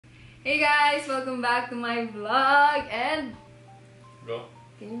Hey guys, welcome back to my vlog and Go.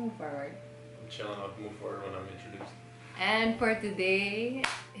 can you move forward? I'm chilling, I'll move forward when I'm introduced. And for today,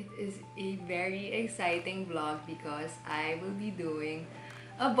 it is a very exciting vlog because I will be doing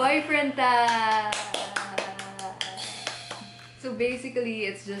a boyfriend test. So basically,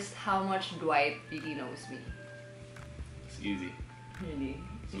 it's just how much Dwight really knows me. It's easy. Really?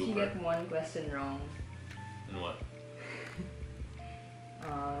 If you Super. get one question wrong, And what?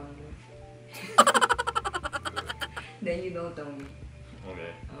 then you don't know me.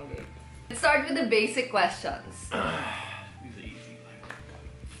 Okay. Okay. Let's start with the basic questions. These are easy.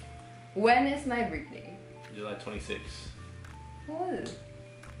 When is my birthday? July 26th. Oh,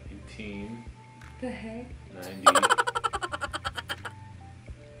 1990. the heck?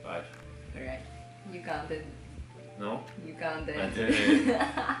 5. Alright. You counted. No? You counted. I didn't.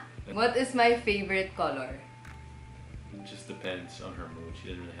 What is my favorite color? It just depends on her mood. She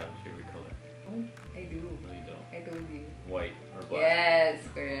doesn't really have a favorite color. Oh, I do. No, you don't. I told you. White or black? Yes,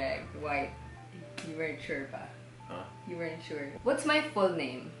 correct. White. You weren't sure pa. Huh? You weren't sure. What's my full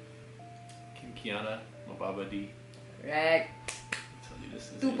name? Kianna Dy. Correct.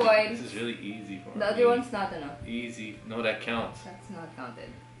 This is 2 points. This is really easy for me. The other one's not enough. Easy. No, that counts. That's not counted.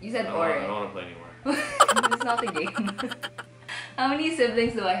 You said I orange. don't want to play anymore. It's not a game. How many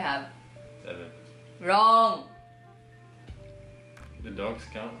siblings do I have? 7. Wrong. The dogs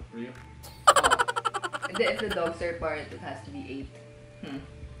count for you? Oh. If the dogs are part, it has to be 8.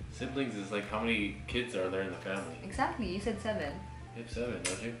 Siblings is like how many kids are there in the family? Exactly, you said 7. You have 7,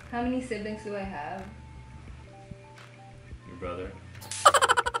 don't you? How many siblings do I have? Your brother.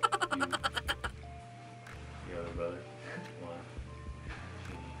 You. Your other brother. 1.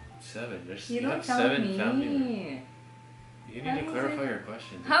 7. You you don't have count 7 me. family members. You How need to many clarify siblings? your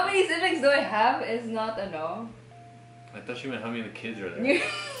questions. How many siblings do I have is not a no. I thought you meant how many of the kids are there.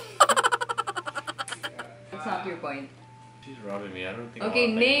 That's not your point. She's robbing me. I don't think Okay, I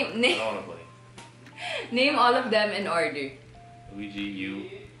wanna play anymore. I don't want to play. Name all of them in order. Luigi, you,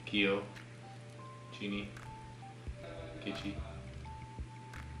 Kyo, Chini, Kichi,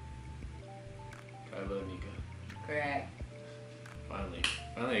 Kyla, Nika. Correct. Finally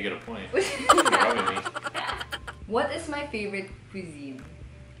I get a point. You're robbing me. What is my favorite cuisine?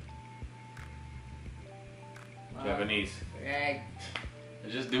 Wow. Japanese. Correct. I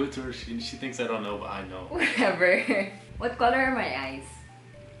just do it to her. She thinks I don't know, but I know. Whatever. What color are my eyes?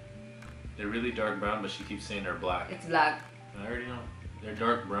 They're really dark brown, but she keeps saying they're black. It's black. I already know. They're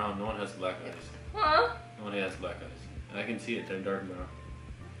dark brown. No one has black eyes. Huh? No one has black eyes. And I can see it. They're dark brown.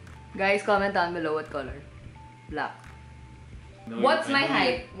 Guys, comment down below what color. Black. No, What's I my know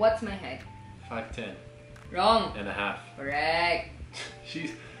height? What's my height? 5'10" Wrong. and a half. Correct.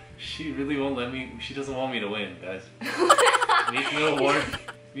 She really won't let me. She doesn't want me to win, guys.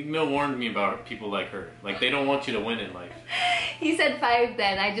 Meek Mill warned me about people like her. Like, they don't want you to win in life. He said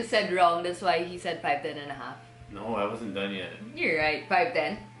 5'10". I just said wrong. That's why he said 5'10" and a half. No, I wasn't done yet. You're right.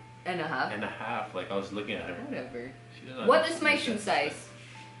 5'10" and a half. And a half. Like, I was looking at her. Whatever. She doesn't What is my understand shoe that. size?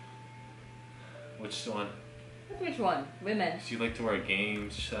 Which one? Which one? Women. She like to wear game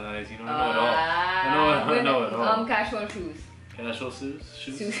size. You don't know it all. I know it all. Casual shoes. Casual shoes?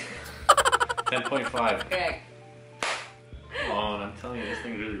 Shoes. 10.5. Correct. Come on, I'm telling you, this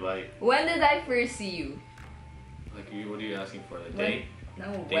thing's really light. When did I first see you? Like, what are you asking for? Like, When? date? No,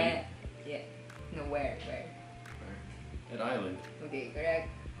 Date? where? Yeah. No, where? At Island. Okay, correct.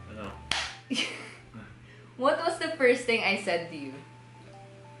 I know. What was the first thing I said to you?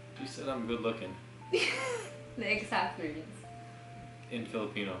 She said I'm good looking. The exact words. In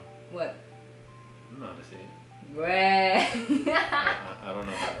Filipino. What? I don't know how to say it. Where? I don't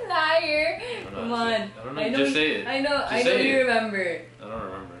know how to. Liar! I don't know Come how to say on. it. I don't know. Just say it. I know Just say you it. remember. I don't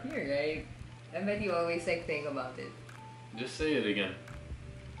remember. You're right. I bet you always like think about it. Just say it again.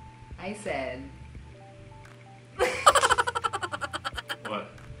 I said. What?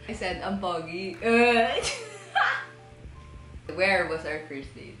 I said, I'm poggy. Where was our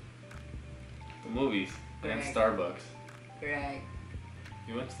first date? The movies. And Correct. Starbucks. Correct.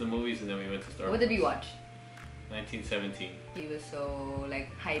 We went to the movies and then we went to Starbucks. What did we watch? 1917. He was so like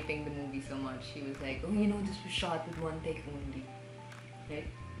hyping the movie so much. He was like, oh, you know, this was shot with one take only. Right?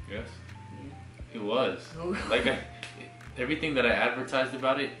 Yes. Yeah. It was. Oh. Like, everything that I advertised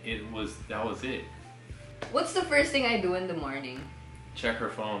about it, that was it. What's the first thing I do in the morning? Check her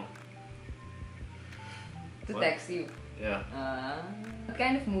phone. To What? text you. Yeah. What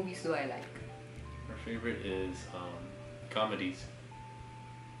kind of movies do I like? Her favorite is comedies.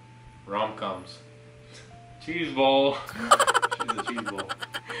 Rom-coms. Cheese ball. She's a cheese ball.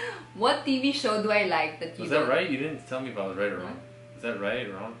 What TV show do I like that you Was don't? that right? You didn't tell me if I was right or wrong. What? Is that right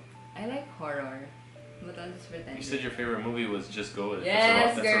or wrong? I like horror. But I'll just pretend. You said your favorite movie was Just Go With It.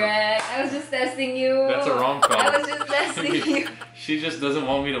 Yes, correct. I was just testing you. That's a rom-com. I was just testing you. She just doesn't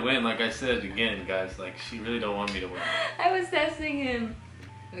want me to win. Like I said again, guys. Like she really don't want me to win. I was testing him.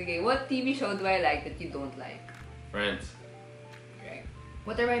 Okay, what TV show do I like that you don't like? Friends. Right.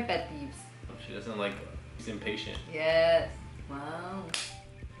 What are my pet peeves? She doesn't like. She's impatient. Yes. Wow.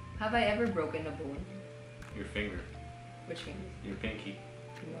 Have I ever broken a bone? Your finger. Which finger? Your pinky.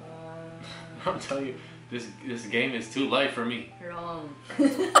 Wow. I'm telling you, this game is too light for me. Wrong.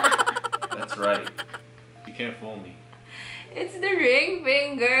 That's right. You can't fool me. It's the ring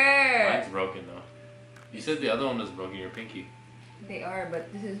finger. Mine's broken though. You said the other one was broken. Your pinky. They are,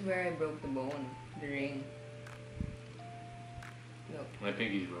 but this is where I broke the bone. The ring. Look. My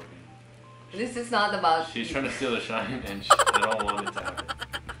pinky's broken. This is not about. She's trying to steal the shine, and I don't want it to happen.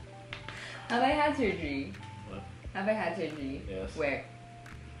 Have I had surgery? What? Have I had surgery? Yes. Where?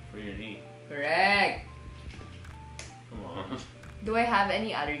 For your knee. Correct. Come on. Do I have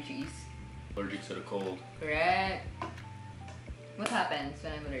any allergies? Allergic to the cold. Correct. What happens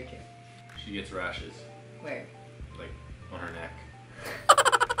when I'm allergic? She gets rashes. Where? Like on her neck.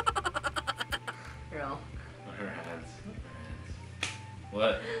 Wrong. On her hands.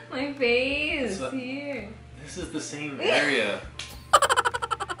 What? My face. So, here. this is the same area.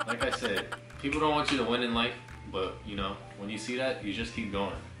 Like I said, people don't want you to win in life, but you know, when you see that, you just keep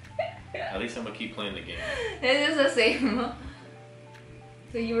going. At least I'm gonna keep playing the game. This is the same.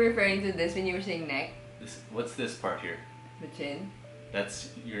 So you were referring to this when you were saying neck? What's this part here? The chin? That's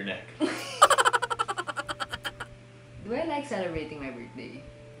your neck. Do I like celebrating my birthday?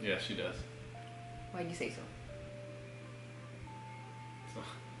 Yeah, she does. Why'd you say so?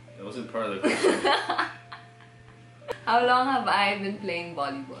 That wasn't part of the question. How long have I been playing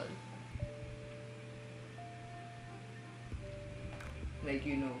volleyball? Like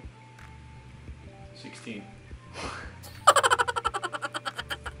you know. 16.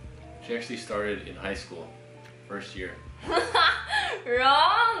 She actually started in high school. First year.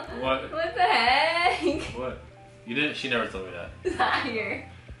 Wrong! What? What the heck? What? You didn't? She never told me that. Liar.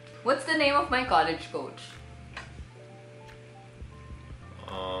 What's the name of my college coach?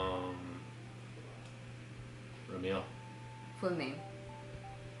 Ramil. Full name.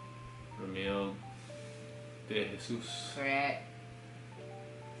 Ramil de Jesus. Correct.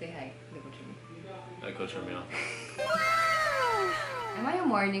 Say hi. Look what you mean. Hi, Coach Ramil. Am I a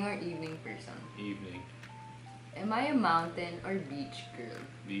morning or evening person? Evening. Am I a mountain or beach girl?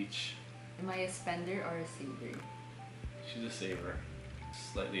 Beach. Am I a spender or a saver? She's a saver.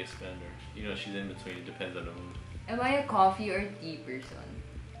 Slightly a spender. You know, she's in between. It depends on the mood. Am I a coffee or tea person?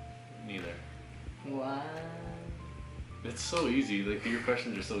 Neither. Wow. It's so easy. Like, your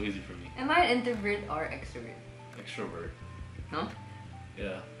questions are so easy for me. Am I an introvert or extrovert? Extrovert. Huh?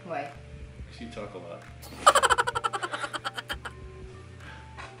 Yeah. Why? Because you talk a lot.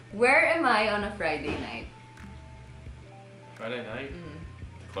 Where am I on a Friday night? Friday night?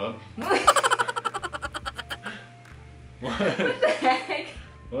 Mm. Club? What What? the heck?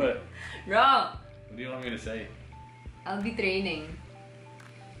 What? Wrong. What do you want me to say? I'll be training.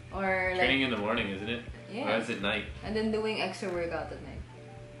 Or like... Training in the morning, isn't it? Yeah. Why is it night? And then doing extra workout at night.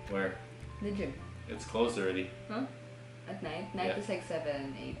 Where? The gym. It's closed already. Huh? At night? Night Yeah. is like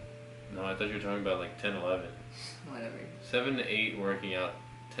 7, 8. No, I thought you were talking about like 10, 11. Whatever. 7 to 8 working out,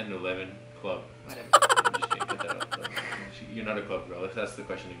 10 to 11 club. Whatever. I'm just kidding, get that out. No. You're not a club girl. Let's ask the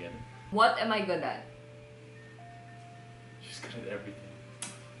question again. What am I good at? She's good at everything.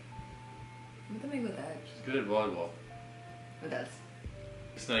 What am I good at? She's good at volleyball. What else?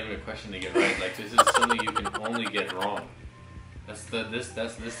 It's not even a question to get right. Like, this is something you can only get wrong. That's this type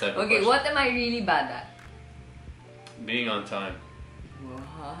of Okay, question. what am I really bad at? Being on time,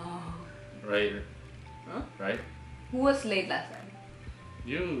 Wow. right? Huh? Right? Who was late last time?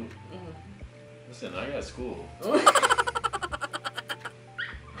 You. Mm. Listen, I got school.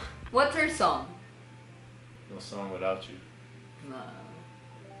 What's her song? No song without you. Nah.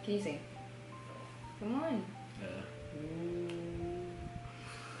 Can you sing? Come on. Yeah.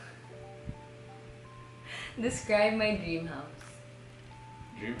 Describe my dream house.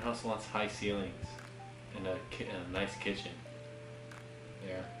 Dream house wants high ceilings and a nice kitchen.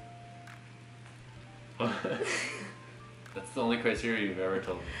 Yeah. That's the only criteria you've ever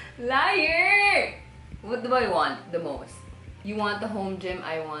told me. Liar! What do I want the most? You want the home gym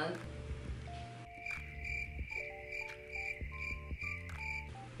I want?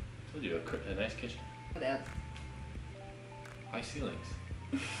 I told you, a nice kitchen. What else? High ceilings.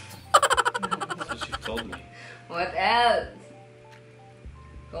 That's what she told me. What else?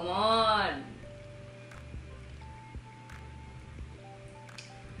 Come on.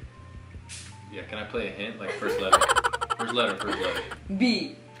 Yeah, can I play a hint? Like first letter. First letter, first letter.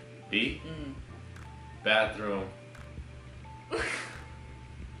 B. B? Bathroom.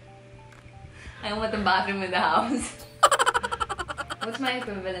 I want the bathroom in the house. What's my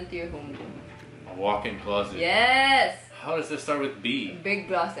equivalent to your home room? A walk-in closet. Yes! How does this start with B? Big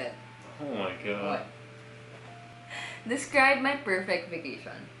closet. Oh my god. What? Describe my perfect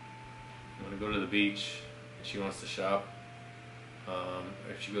vacation. I'm gonna go to the beach. She wants to shop.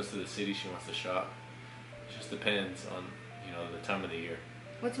 If she goes to the city, she wants to shop. It just depends on, you know, the time of the year.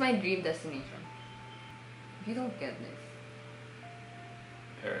 What's my dream destination? If you don't get this.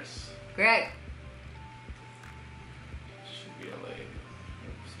 Paris. Correct. Should be LA.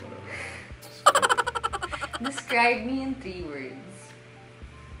 Oops, whatever. Describe me in 3 words.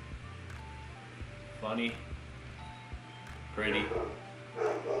 Funny. Pretty.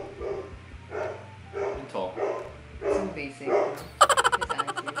 And tall. So basic. No? His answer.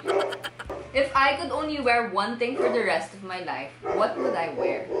 If I could only wear one thing for the rest of my life, what would I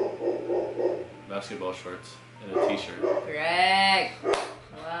wear? Basketball shorts and a t-shirt. Correct.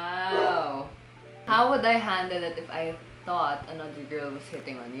 Wow. How would I handle it if I thought another girl was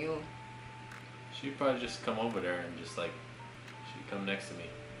hitting on you? She'd probably just come over there and just like, she'd come next to me.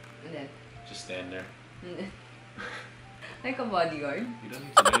 And then, Just stand there. like a bodyguard. You don't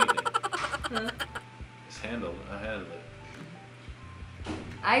need to do anything. Huh? Just I handle it.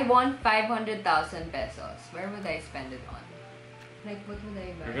 I won 500,000 pesos. Where would I spend it on? Like, what would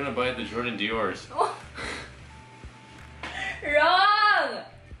I buy? You're gonna buy the Jordan Dior's. Oh. Wrong!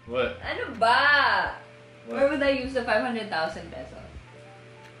 What? Ano ba? What? Where would I use the 500,000 pesos?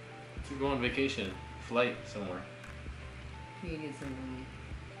 To go on vacation. Flight somewhere. Really, it's a movie.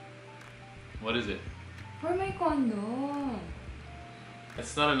 What is it? For my condo.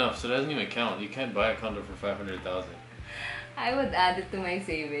 It's not enough, so it doesn't even count. You can't buy a condo for 500,000. I would add it to my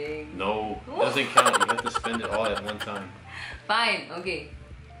savings. No, it doesn't count. You have to spend it all at one time. Fine, okay.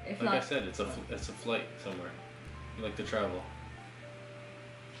 If Like not, I said, it's a flight somewhere. You like to travel.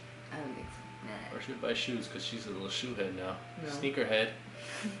 I don't think so. Nah. Or should buy shoes because she's a little shoe head now. No. Sneaker head.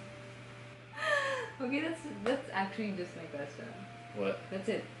 Okay, that's actually just my question. What? That's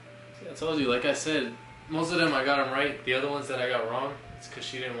it. See, I told you, like I said, most of them I got them right. The other ones that I got wrong, it's because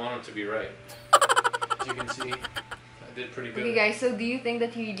she didn't want them to be right. As you can see, I did pretty good. Okay guys, so do you think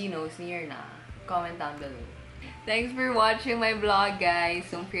that he really knows me or nah? Comment down below. Thanks for watching my vlog, guys.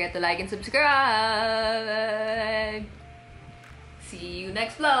 Don't forget to like and subscribe. See you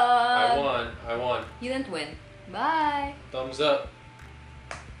next vlog. I won. You didn't win. Bye. Thumbs up.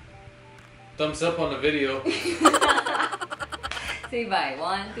 Thumbs up on the video. Say bye.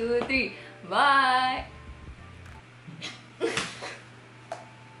 1, 2, 3. Bye.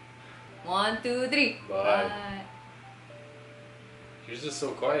 1, 2, 3. Bye. Yours is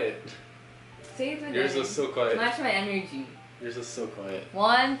so quiet. Say it with Yours energy. is so quiet. Match my energy. Yours is so quiet.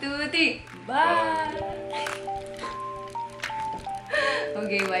 1, 2, 3. Bye.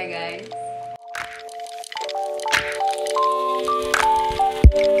 Okay, bye guys.